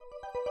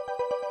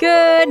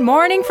Good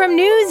morning from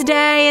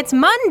Newsday. It's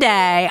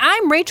Monday.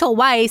 I'm Rachel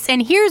Weiss,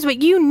 and here's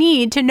what you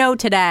need to know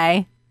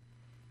today.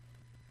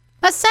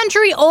 A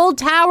century-old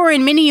tower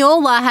in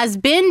Mineola has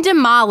been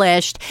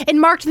demolished. It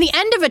marked the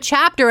end of a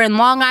chapter in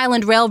Long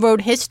Island Railroad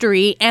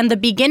history and the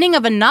beginning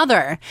of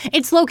another.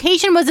 Its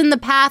location was in the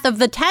path of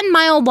the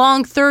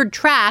 10-mile-long third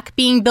track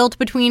being built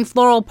between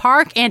Floral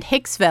Park and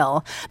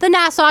Hicksville. The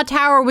Nassau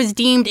Tower was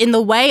deemed in the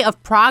way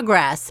of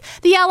progress.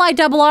 The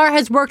LIRR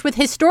has worked with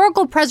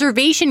historical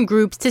preservation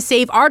groups to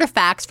save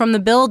artifacts from the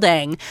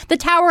building. The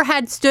tower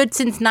had stood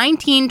since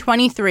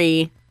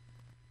 1923.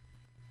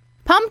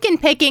 Pumpkin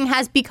picking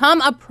has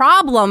become a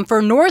problem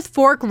for North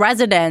Fork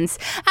residents.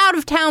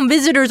 Out-of-town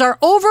visitors are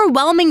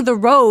overwhelming the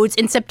roads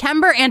in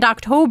September and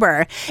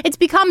October. It's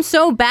become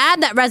so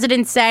bad that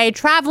residents say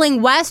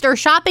traveling west or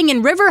shopping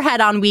in Riverhead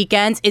on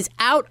weekends is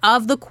out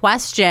of the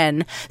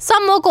question.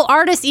 Some local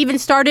artists even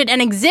started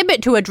an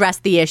exhibit to address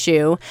the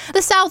issue.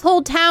 The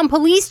Southold Town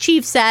Police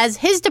Chief says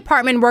his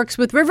department works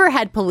with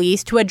Riverhead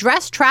Police to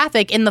address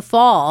traffic in the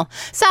fall.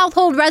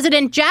 Southold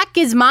resident Jack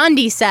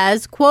Gismondi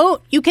says,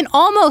 quote, "You can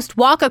almost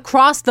walk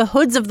across the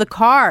hoods of the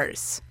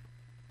cars."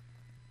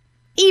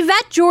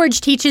 Yvette George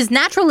teaches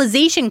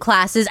naturalization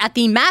classes at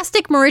the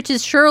Mastic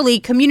Mauritius Shirley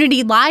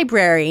Community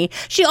Library.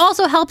 She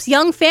also helps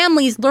young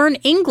families learn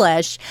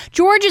English.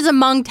 George is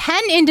among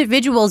 10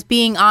 individuals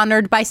being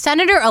honored by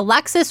Senator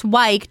Alexis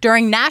Wyke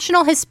during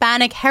National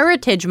Hispanic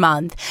Heritage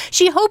Month.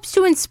 She hopes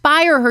to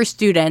inspire her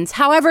students,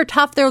 however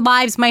tough their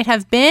lives might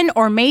have been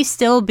or may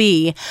still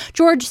be.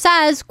 George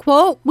says,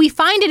 quote, "We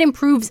find it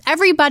improves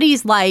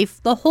everybody's life,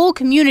 the whole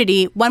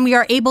community, when we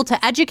are able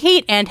to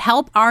educate and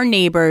help our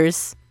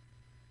neighbors."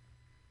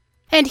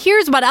 And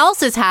here's what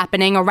else is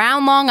happening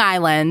around Long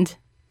Island.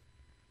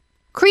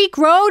 Creek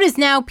Road is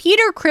now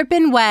Peter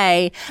Crippen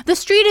Way. The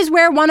street is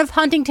where one of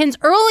Huntington's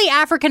early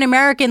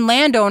African-American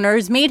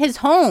landowners made his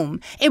home.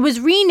 It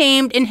was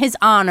renamed in his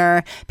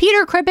honor.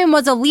 Peter Crippen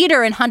was a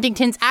leader in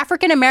Huntington's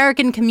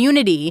African-American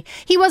community.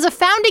 He was a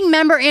founding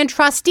member and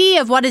trustee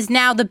of what is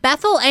now the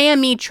Bethel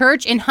AME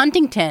Church in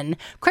Huntington.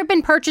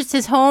 Crippen purchased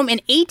his home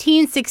in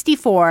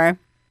 1864.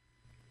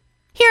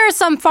 Here are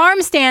some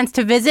farm stands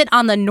to visit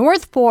on the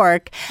North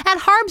Fork. At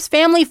Harb's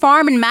Family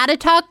Farm in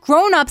Mattituck,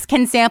 grown-ups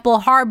can sample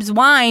Harb's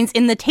wines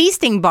in the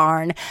tasting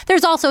barn.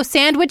 There's also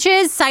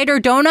sandwiches, cider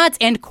donuts,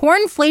 and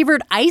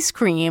corn-flavored ice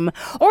cream.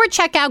 Or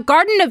check out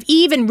Garden of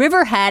Eve in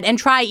Riverhead and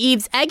try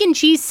Eve's egg and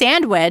cheese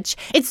sandwich.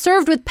 It's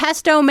served with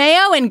pesto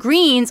mayo and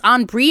greens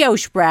on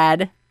brioche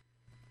bread.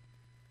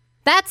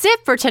 That's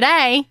it for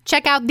today.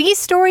 Check out these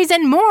stories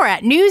and more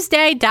at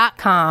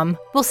Newsday.com.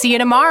 We'll see you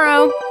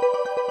tomorrow.